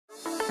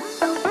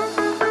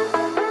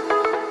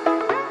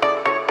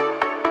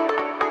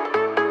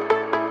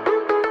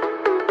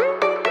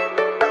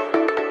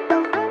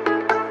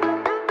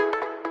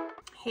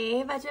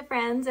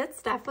friends, it's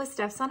Steph with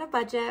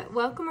Stefsonabudget.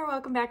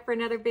 Welcome back for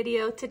another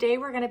video. Today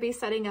we're going to be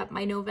setting up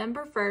my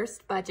November 1st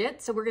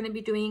budget. So we're going to be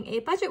doing a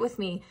budget with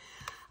me.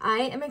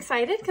 I am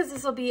excited because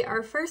this will be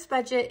our first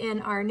budget in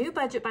our new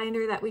budget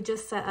binder that we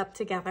just set up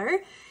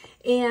together.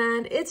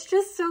 And it's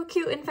just so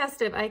cute and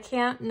festive. I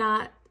can't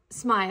not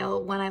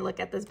smile when I look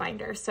at this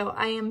binder. So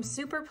I am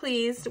super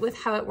pleased with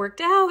how it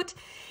worked out.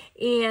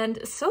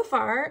 And so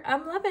far,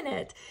 I'm loving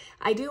it.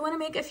 I do want to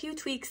make a few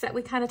tweaks that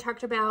we kind of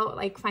talked about,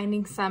 like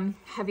finding some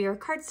heavier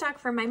cardstock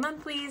for my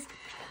monthlies,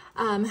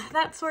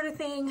 that sort of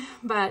thing.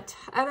 But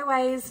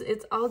otherwise,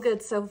 it's all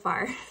good so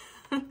far.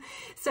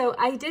 So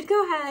I did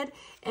go ahead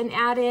and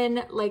add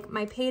in like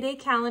my payday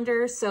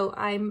calendar. So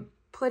I'm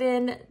put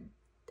in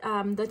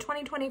the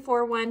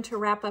 2024 one to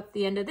wrap up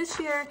the end of this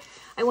year.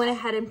 I went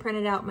ahead and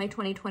printed out my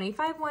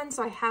 2025 one,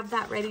 so I have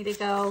that ready to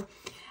go.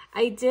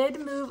 I did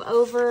move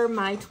over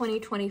my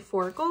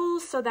 2024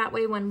 goals, so that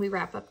way when we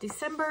wrap up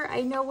December,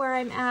 I know where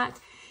I'm at.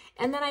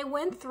 And then I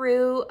went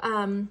through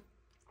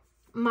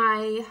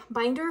my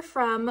binder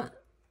from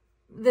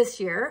this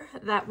year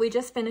that we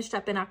just finished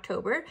up in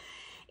October,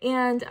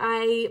 and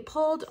I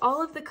pulled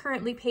all of the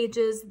currently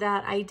pages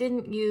that I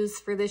didn't use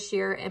for this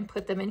year and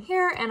put them in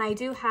here, and I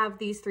do have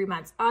these 3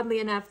 months. Oddly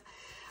enough,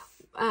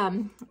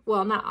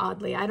 well, not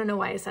oddly, I don't know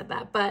why I said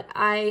that, but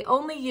I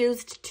only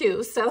used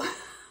 2, so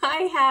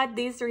I had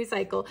these to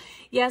recycle.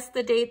 Yes,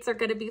 the dates are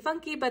going to be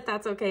funky, but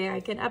that's okay. I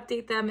can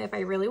update them if I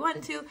really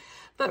want to.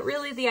 But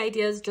really the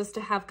idea is just to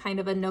have kind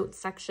of a notes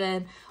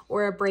section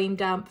or a brain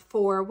dump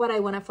for what I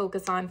want to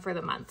focus on for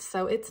the month.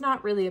 So it's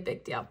not really a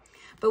big deal.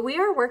 But we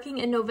are working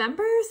in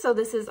November, so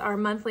this is our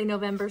monthly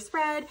November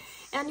spread.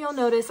 And you'll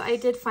notice I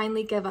did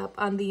finally give up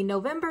on the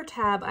November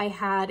tab I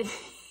had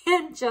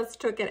and just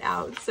took it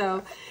out.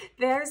 So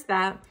there's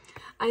that.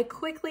 I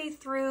quickly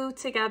threw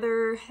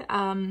together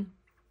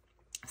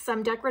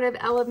some decorative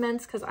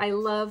elements because I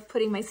love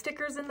putting my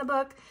stickers in the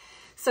book.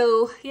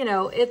 So, you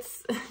know,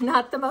 it's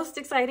not the most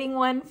exciting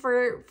one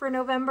for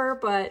November,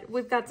 but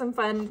we've got some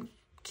fun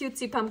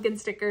cutesy pumpkin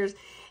stickers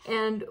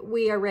and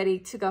we are ready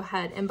to go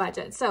ahead and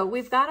budget. So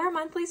we've got our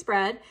monthly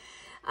spread.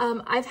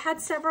 I've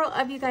had several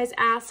of you guys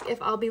ask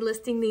if I'll be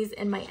listing these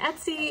in my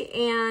Etsy,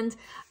 and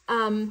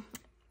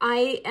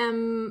I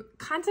am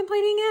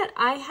contemplating it.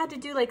 I had to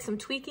do like some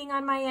tweaking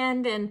on my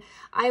end, and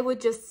I would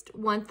just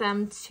want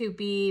them to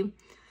be,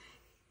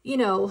 you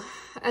know,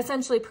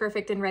 essentially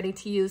perfect and ready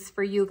to use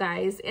for you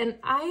guys. And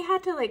I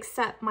had to like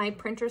set my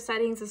printer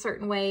settings a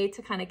certain way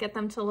to kind of get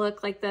them to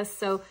look like this.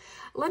 So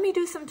let me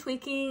do some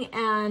tweaking,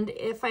 and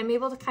if I'm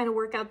able to kind of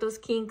work out those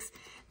kinks,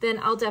 then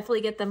I'll definitely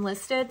get them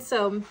listed.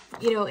 So,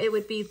 you know, it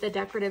would be the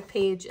decorative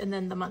page and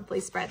then the monthly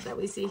spread that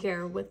we see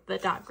here with the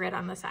dot grid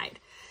on the side.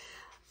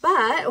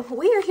 But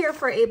we are here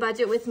for a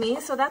budget with me.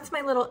 So that's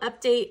my little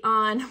update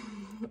on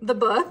the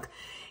book.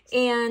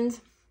 And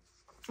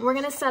we're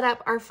going to set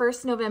up our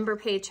first November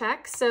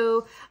paycheck.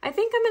 So I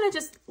think I'm going to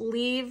just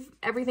leave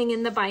everything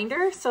in the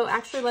binder. So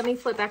actually, let me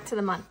flip back to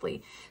the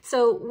monthly.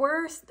 So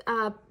we're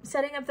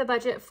setting up the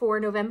budget for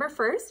November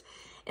 1st,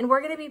 and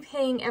we're going to be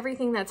paying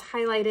everything that's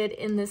highlighted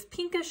in this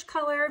pinkish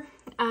color.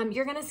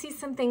 You're going to see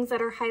some things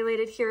that are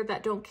highlighted here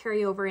that don't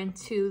carry over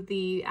into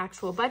the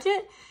actual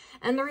budget.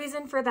 And the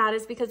reason for that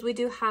is because we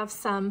do have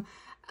some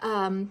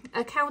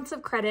accounts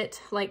of credit,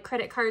 like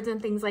credit cards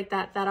and things like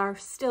that, that are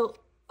still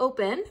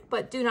open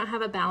but do not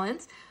have a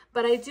balance,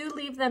 but I do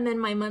leave them in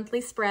my monthly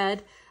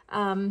spread,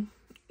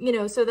 you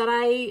know, so that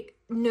I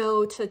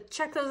know to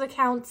check those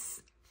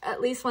accounts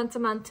at least once a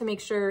month to make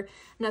sure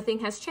nothing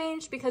has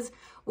changed, because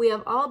we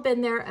have all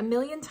been there a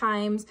million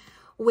times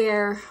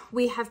where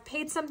we have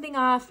paid something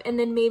off and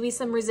then maybe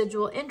some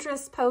residual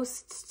interest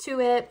posts to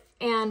it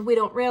and we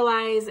don't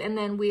realize, and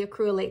then we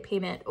accrue a late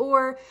payment,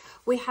 or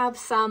we have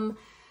some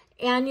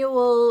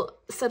annual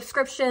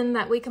subscription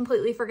that we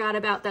completely forgot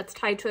about that's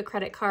tied to a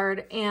credit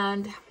card,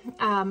 and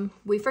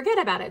we forget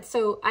about it.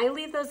 So I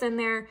leave those in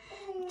there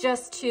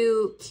just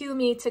to cue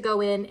me to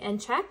go in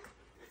and check.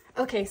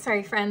 Okay,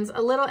 sorry friends,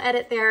 a little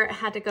edit there. I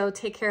had to go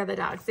take care of the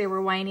dogs. They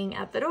were whining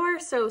at the door,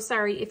 so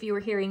sorry if you were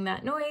hearing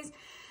that noise.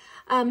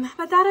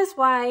 But that is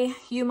why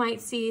you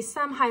might see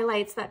some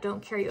highlights that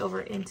don't carry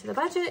over into the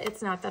budget.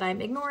 It's not that I'm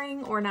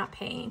ignoring or not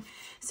paying.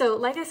 So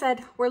like I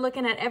said, we're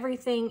looking at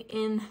everything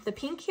in the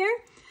pink here.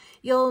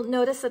 You'll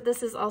notice that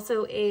this is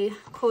also a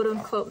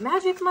quote-unquote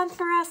magic month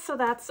for us, so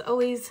that's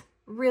always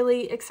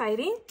really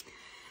exciting.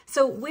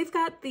 So we've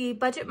got the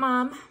Budget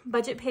Mom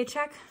Budget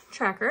Paycheck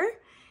Tracker,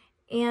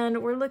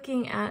 and we're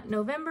looking at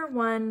November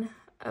 1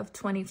 of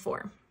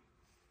 24.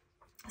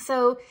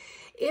 So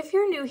if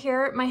you're new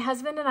here, my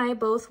husband and I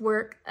both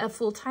work a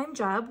full-time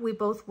job. We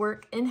both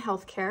work in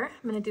healthcare.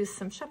 I'm going to do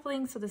some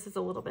shuffling so this is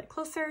a little bit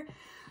closer.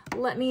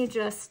 Let me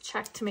just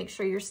check to make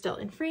sure you're still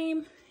in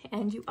frame,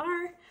 and you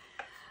are.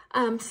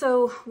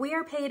 So we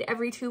are paid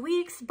every 2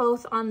 weeks,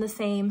 both on the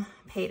same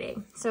payday.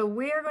 So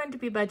we are going to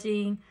be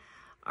budgeting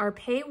our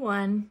pay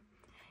 1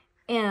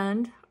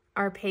 and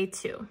our pay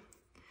 2.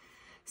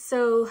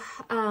 So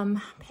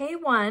pay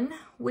 1,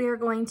 we are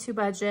going to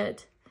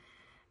budget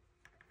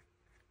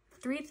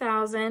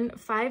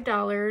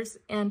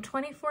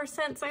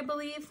 $3,005.24, I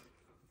believe.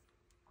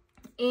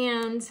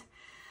 And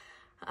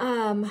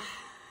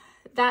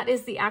that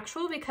is the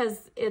actual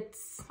because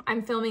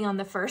I'm filming on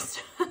the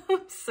 1st.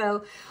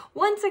 So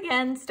once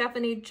again,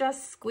 Stephanie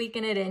just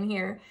squeaking it in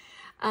here.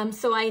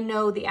 So I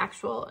know the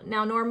actual.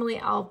 Now, normally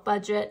I'll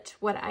budget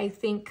what I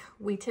think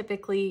we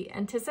typically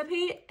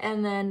anticipate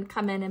and then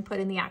come in and put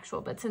in the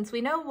actual. But since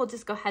we know, we'll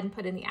just go ahead and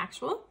put in the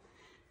actual.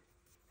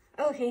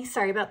 Okay,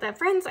 sorry about that,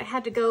 friends. I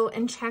had to go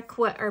and check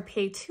what our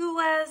pay to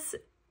was.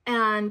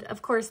 And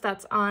of course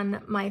that's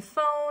on my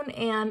phone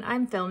and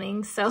I'm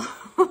filming. So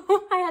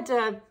I had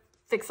to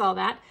fix all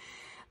that.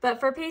 But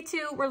for pay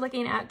to, we're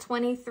looking at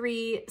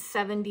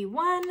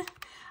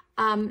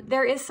 $23.71.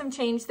 There is some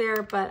change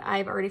there, but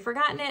I've already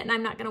forgotten it and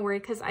I'm not gonna worry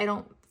because I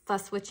don't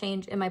fuss with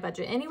change in my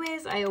budget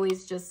anyways. I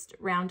always just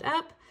round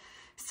up.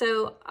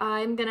 So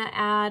I'm gonna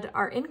add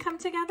our income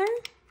together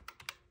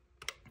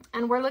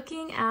and we're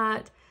looking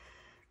at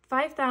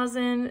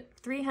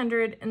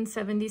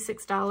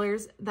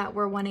 $5,376 that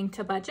we're wanting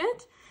to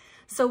budget.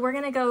 So we're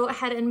gonna go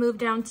ahead and move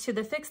down to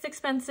the fixed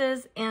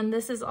expenses, and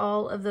this is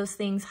all of those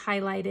things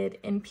highlighted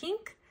in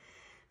pink.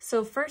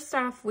 So first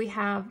off, we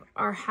have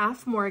our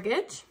half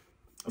mortgage.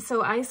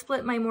 So I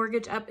split my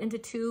mortgage up into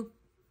two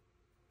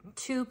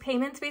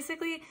payments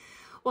basically.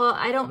 Well,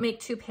 I don't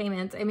make two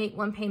payments, I make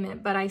one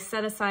payment, but I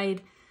set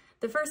aside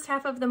the first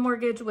half of the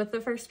mortgage with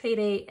the first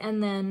payday,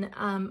 and then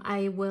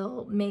I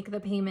will make the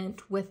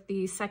payment with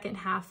the second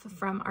half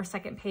from our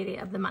second payday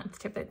of the month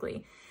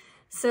typically.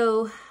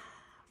 So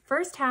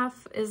first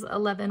half is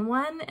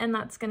 11/1, and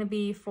that's gonna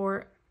be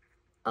for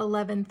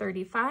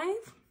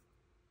 $11.35.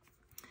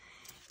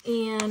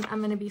 And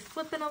I'm gonna be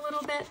flipping a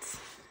little bit.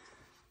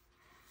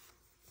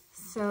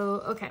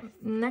 So, okay,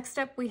 next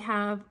up we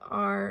have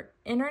our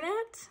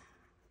internet.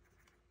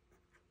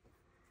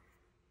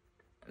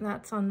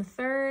 That's on the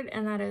 3rd,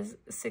 and that is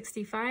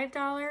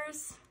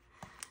 $65.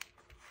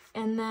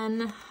 And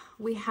then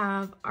we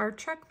have our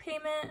truck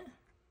payment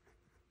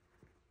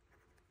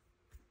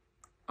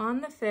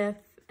on the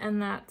 5th,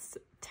 and that's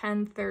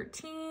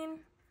 $10.13.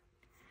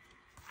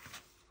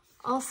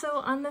 Also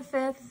on the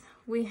 5th,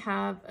 we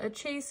have a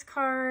Chase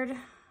card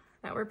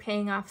that we're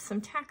paying off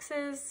some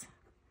taxes.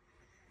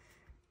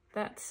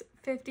 That's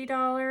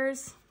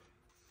 $50.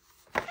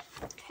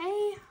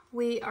 Okay,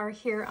 we are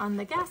here on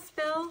the gas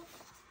bill.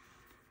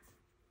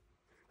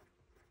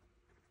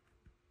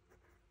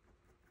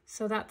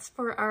 So that's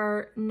for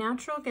our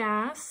natural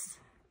gas,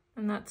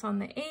 and that's on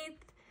the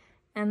 8th,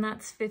 and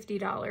that's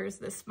 $50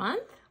 this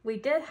month. We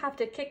did have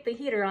to kick the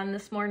heater on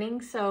this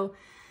morning, so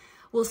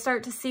we'll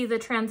start to see the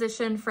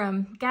transition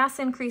from gas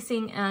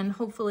increasing and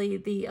hopefully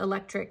the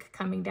electric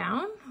coming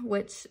down,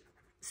 which,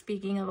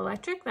 speaking of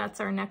electric, that's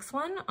our next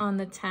one on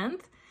the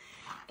 10th.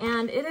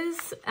 And it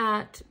is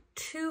at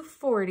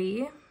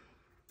 $2.40.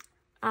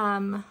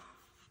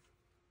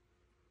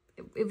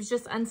 It was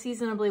just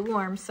unseasonably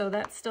warm, so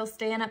that's still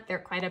staying up there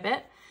quite a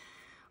bit.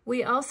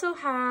 We also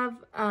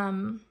have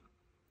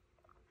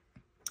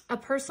a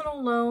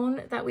personal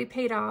loan that we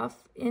paid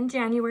off in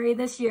January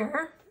this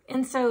year.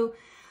 And so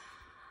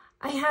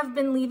I have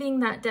been leaving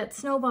that debt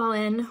snowball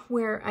in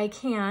where I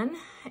can,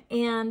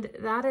 and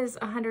that is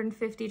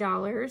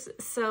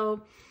 $150.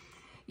 So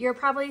you're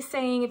probably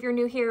saying, if you're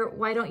new here,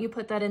 why don't you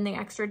put that in the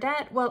extra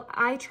debt? Well,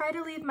 I try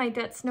to leave my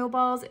debt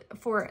snowballs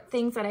for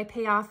things that I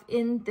pay off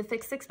in the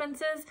fixed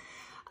expenses.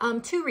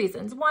 Two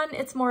reasons. One,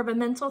 it's more of a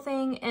mental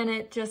thing, and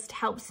it just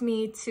helps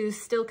me to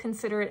still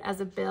consider it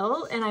as a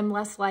bill, and I'm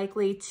less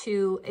likely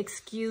to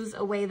excuse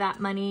away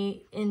that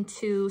money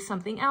into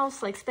something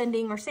else like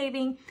spending or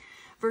saving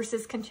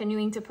versus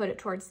continuing to put it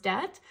towards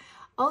debt.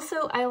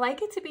 Also, I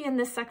like it to be in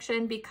this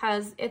section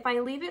because if I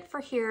leave it for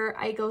here,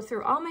 I go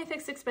through all my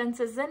fixed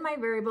expenses, then my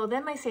variable,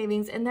 then my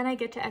savings, and then I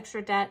get to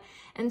extra debt.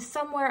 And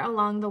somewhere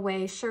along the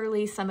way,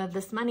 surely some of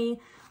this money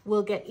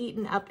will get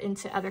eaten up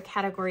into other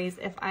categories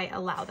if I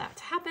allow that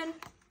to happen.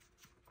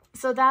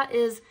 So that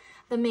is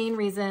the main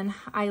reason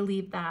I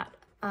leave that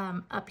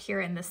up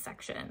here in this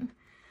section.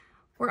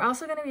 We're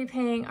also going to be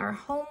paying our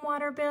home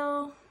water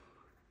bill,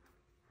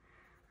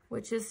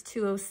 which is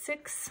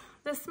 $206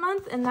 this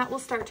month, and that will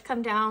start to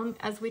come down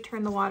as we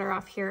turn the water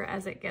off here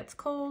as it gets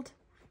cold.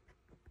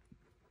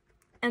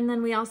 And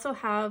then we also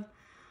have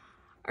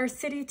our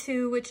City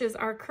 2, which is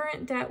our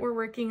current debt we're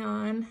working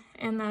on,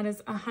 and that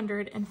is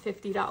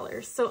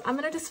 $150. So I'm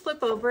gonna just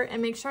flip over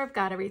and make sure I've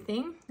got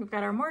everything. We've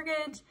got our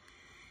mortgage,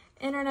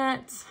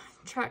 internet,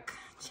 truck,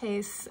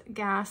 Chase,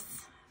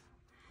 gas.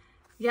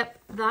 Yep,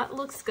 that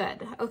looks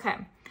good. Okay.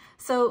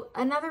 So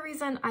another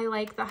reason I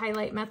like the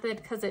highlight method,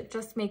 because it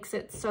just makes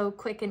it so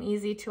quick and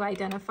easy to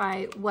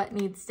identify what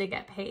needs to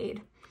get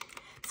paid.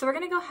 So we're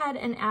going to go ahead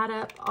and add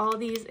up all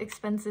these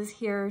expenses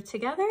here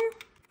together.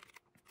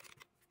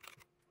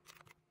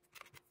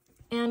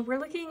 And we're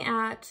looking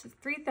at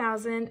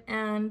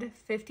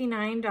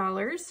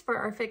 $3,059 for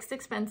our fixed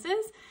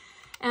expenses.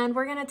 And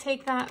we're going to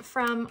take that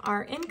from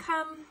our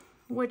income,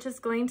 which is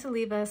going to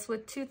leave us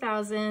with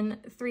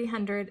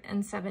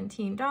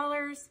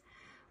 $2,317.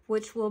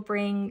 Which will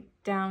bring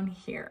down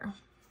here.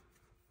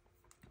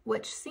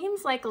 which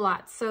seems like a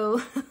lot.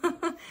 So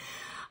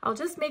I'll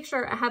just make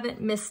sure I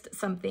haven't missed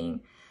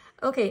something.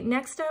 Okay,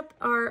 next up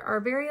are our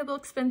variable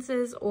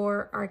expenses,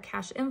 or our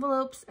cash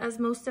envelopes, as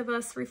most of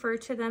us refer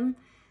to them.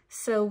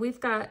 So we've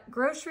got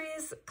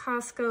groceries,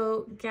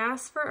 Costco,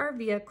 gas for our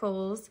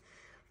vehicles.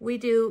 We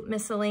do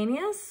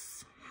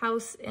miscellaneous,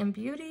 house and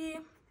beauty.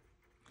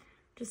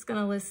 Just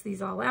gonna list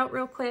these all out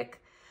real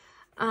quick.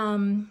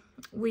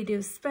 We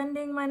do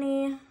spending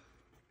money.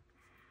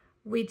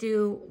 We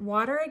do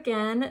water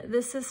again.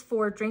 This is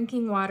for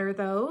drinking water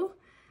though.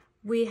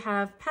 We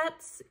have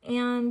pets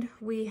and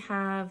we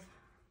have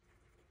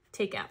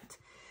takeout.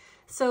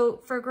 So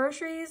for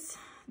groceries,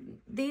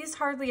 these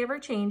hardly ever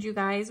change, you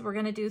guys. We're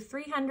gonna do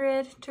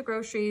 $300 to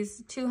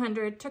groceries,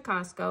 $200 to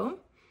Costco.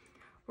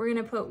 We're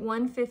gonna put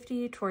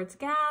 $150 towards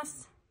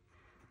gas,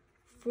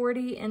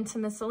 $40 into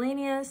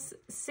miscellaneous,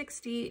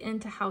 $60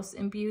 into house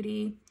and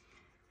beauty,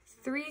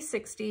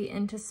 $360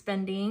 into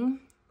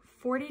spending,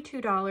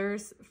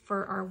 $42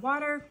 for our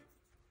water,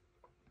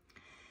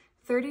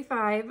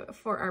 $35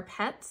 for our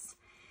pets,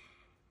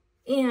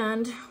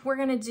 and we're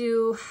gonna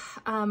do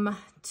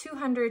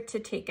 $200 to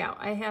takeout.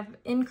 I have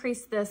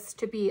increased this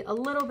to be a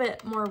little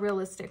bit more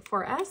realistic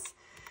for us.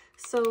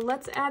 So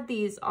let's add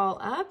these all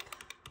up.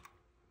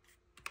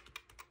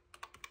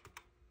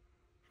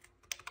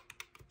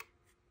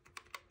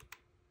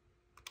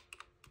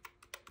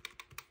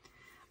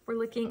 We're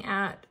looking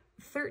at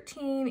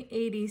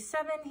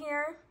 $1,387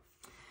 here.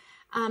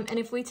 And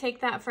if we take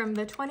that from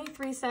the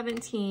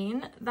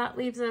 $2,317, that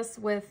leaves us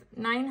with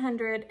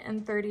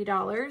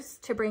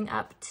 $930 to bring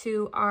up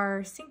to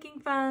our sinking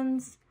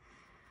funds,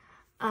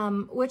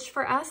 which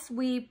for us,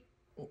 we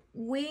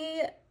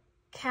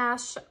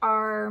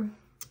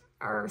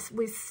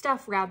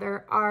stuff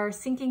our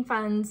sinking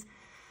funds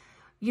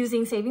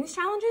using savings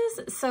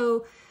challenges.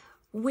 So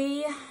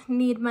we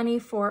need money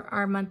for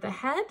our month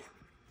ahead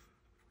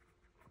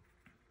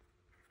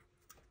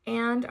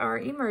and our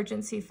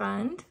emergency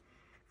fund.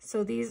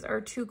 So these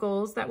are two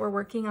goals that we're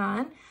working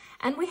on.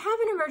 And we have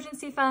an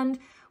emergency fund.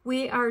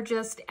 We are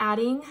just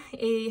adding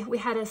we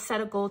had to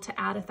set a goal to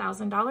add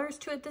 $1,000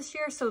 to it this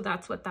year. So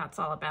that's what that's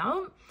all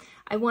about.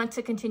 I want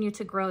to continue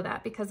to grow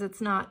that because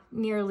it's not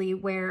nearly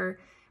where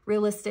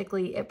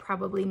realistically it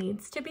probably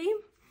needs to be.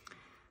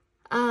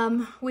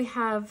 We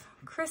have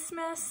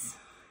Christmas,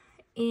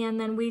 and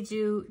then we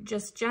do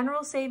just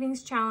general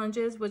savings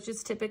challenges, which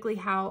is typically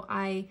how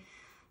I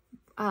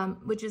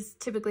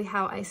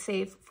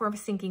save for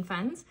sinking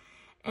funds.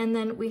 And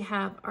then we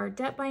have our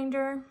debt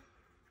binder.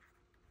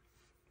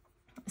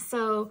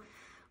 So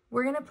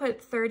we're gonna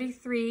put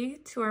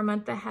 $33 to our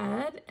month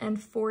ahead and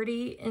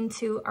 $40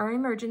 into our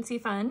emergency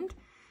fund.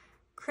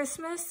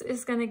 Christmas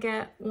is gonna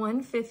get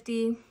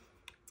 $150.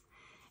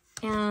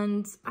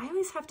 And I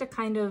always have to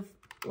kind of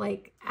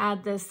like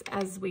add this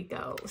as we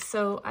go.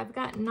 So I've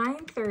got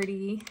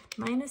 $930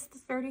 minus the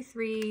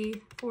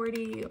 $33,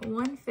 $40,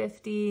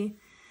 $150.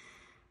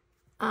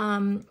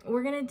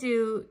 We're gonna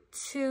do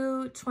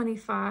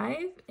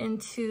 $225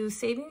 into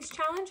savings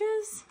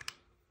challenges,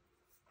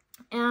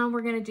 and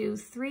we're gonna do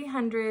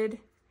 $300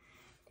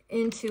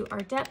 into our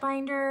debt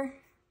binder,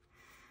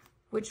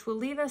 which will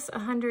leave us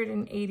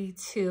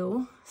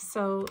 $182.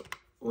 So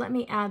let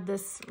me add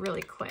this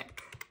really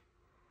quick.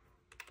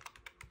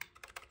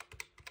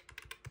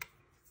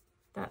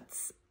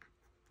 That's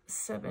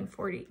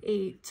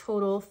 $748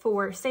 total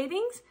for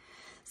savings.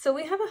 So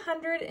we have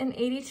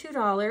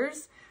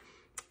 $182.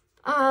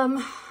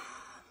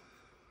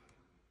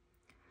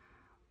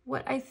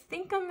 What I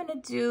think I'm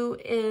gonna do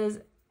is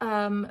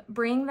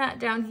bring that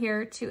down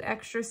here to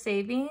extra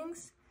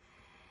savings.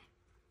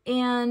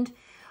 And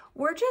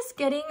we're just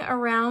getting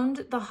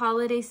around the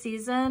holiday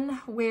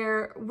season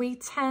where we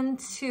tend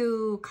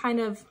to kind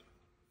of,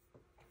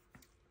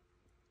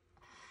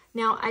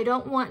 now I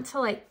don't want to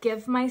like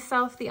give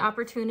myself the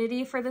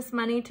opportunity for this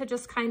money to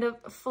just kind of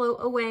float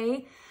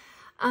away.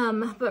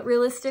 But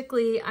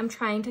realistically, I'm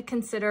trying to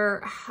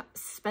consider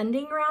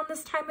spending around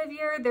this time of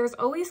year. There's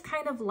always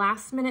kind of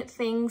last minute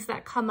things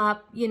that come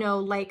up, you know,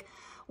 like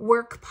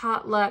work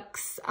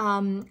potlucks,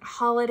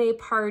 holiday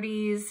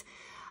parties.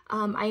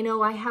 I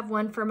know I have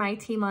one for my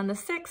team on the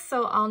 6th,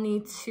 so I'll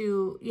need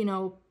to, you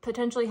know,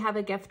 potentially have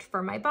a gift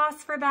for my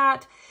boss for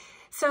that.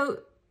 So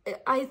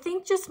I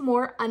think just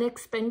more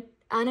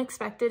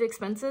unexpected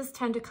expenses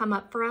tend to come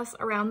up for us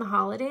around the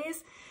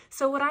holidays.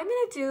 So what I'm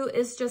gonna do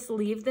is just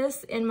leave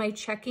this in my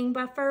checking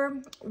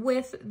buffer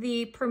with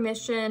the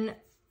permission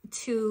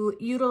to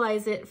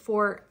utilize it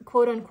for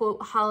quote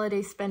unquote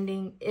holiday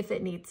spending if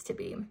it needs to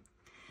be.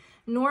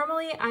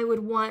 Normally I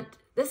would want,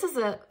 this is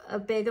a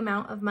big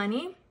amount of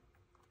money,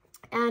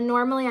 and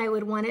normally I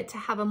would want it to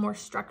have a more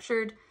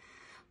structured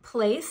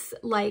place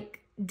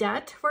like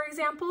debt, for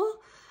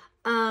example.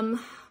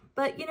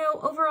 But you know,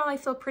 overall I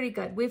feel pretty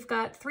good. We've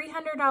got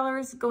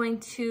 $300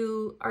 going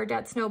to our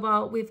debt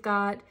snowball. We've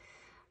got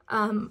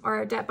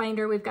our debt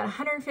binder. We've got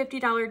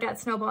 $150 debt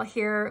snowball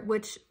here,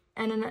 which,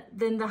 and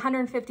then the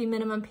 $150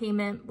 minimum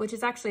payment, which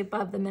is actually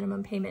above the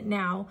minimum payment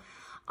now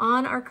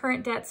on our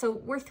current debt. So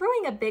we're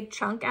throwing a big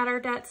chunk at our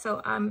debt.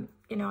 So I'm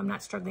you know, I'm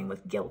not struggling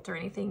with guilt or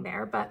anything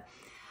there, but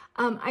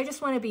I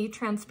just want to be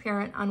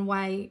transparent on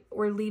why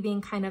we're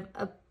leaving kind of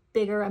a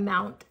bigger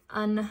amount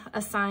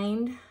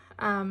unassigned,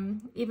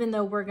 even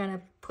though we're going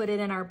to put it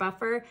in our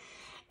buffer.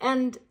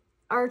 And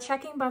our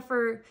checking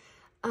buffer,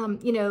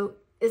 you know,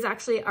 is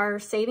actually our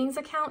savings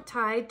account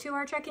tied to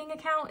our checking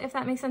account, if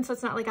that makes sense. So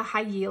it's not like a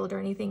high yield or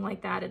anything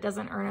like that. It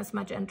doesn't earn us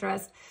much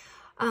interest.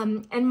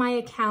 And my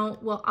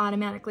account will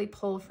automatically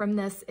pull from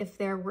this if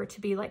there were to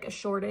be like a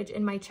shortage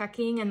in my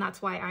checking. And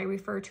that's why I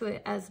refer to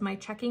it as my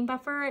checking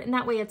buffer. And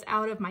that way it's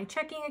out of my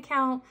checking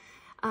account,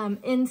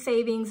 in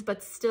savings,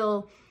 but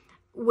still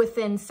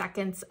within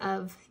seconds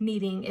of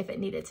needing if it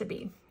needed to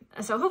be.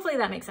 So hopefully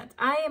that makes sense.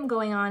 I am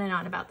going on and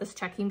on about this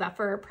checking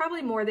buffer,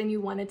 probably more than you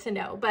wanted to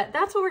know, but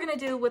that's what we're going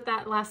to do with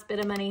that last bit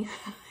of money.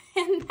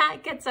 And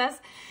that gets us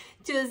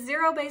to a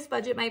zero-based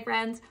budget, my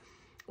friends,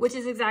 which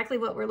is exactly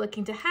what we're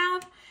looking to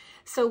have.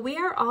 So we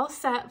are all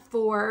set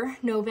for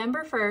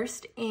November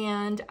 1st,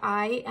 and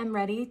I am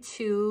ready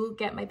to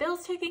get my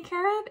bills taken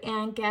care of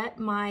and get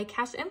my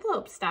cash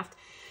envelope stuffed.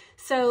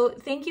 So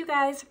thank you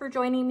guys for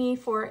joining me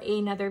for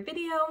another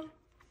video.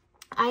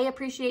 I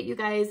appreciate you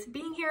guys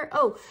being here.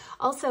 Oh,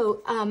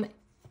 also,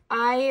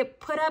 I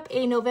put up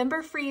a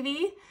November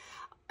freebie,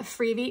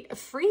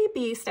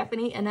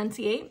 Stephanie,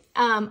 enunciate,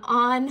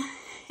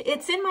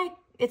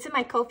 it's in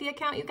my Ko-fi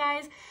account, you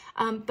guys,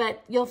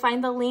 but you'll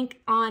find the link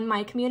on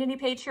my community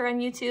page here on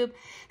YouTube.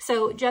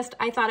 So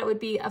I thought it would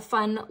be a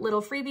fun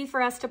little freebie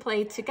for us to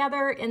play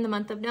together in the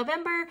month of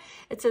November.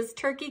 It says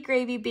turkey,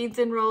 gravy, beans,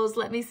 and rolls.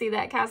 Let me see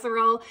that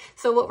casserole.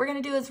 So what we're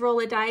going to do is roll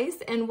a dice,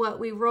 and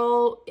what we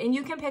roll, and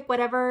you can pick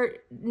whatever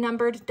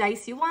numbered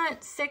dice you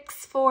want,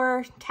 6,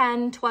 4,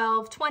 10,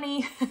 12,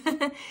 20.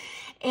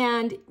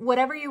 And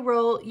whatever you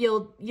roll,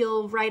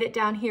 you'll write it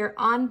down here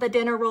on the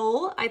dinner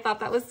roll. I thought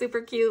that was super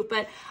cute,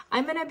 but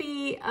I'm going to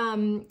be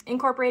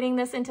incorporating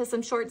this into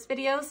some shorts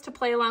videos to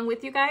play along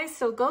with you guys.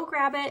 So go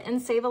grab it and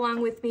save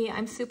along with me.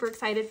 I'm super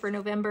excited for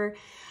November.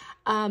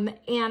 And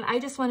I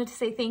just wanted to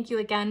say thank you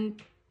again,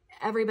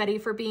 everybody,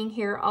 for being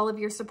here, all of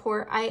your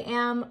support. I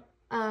am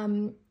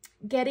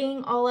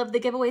getting all of the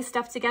giveaway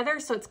stuff together,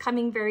 so it's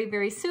coming very,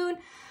 very soon.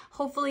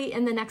 Hopefully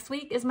in the next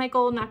week is my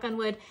goal, knock on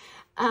wood.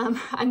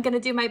 I'm going to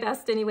do my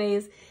best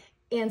anyways.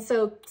 And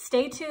so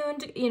stay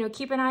tuned, you know,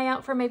 keep an eye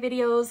out for my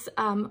videos.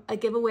 A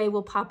giveaway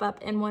will pop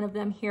up in one of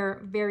them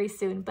here very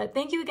soon. But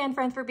thank you again,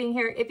 friends, for being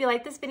here. If you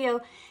like this video,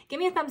 give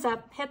me a thumbs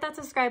up, hit that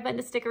subscribe button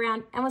to stick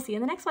around, and we'll see you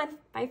in the next one.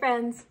 Bye,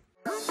 friends.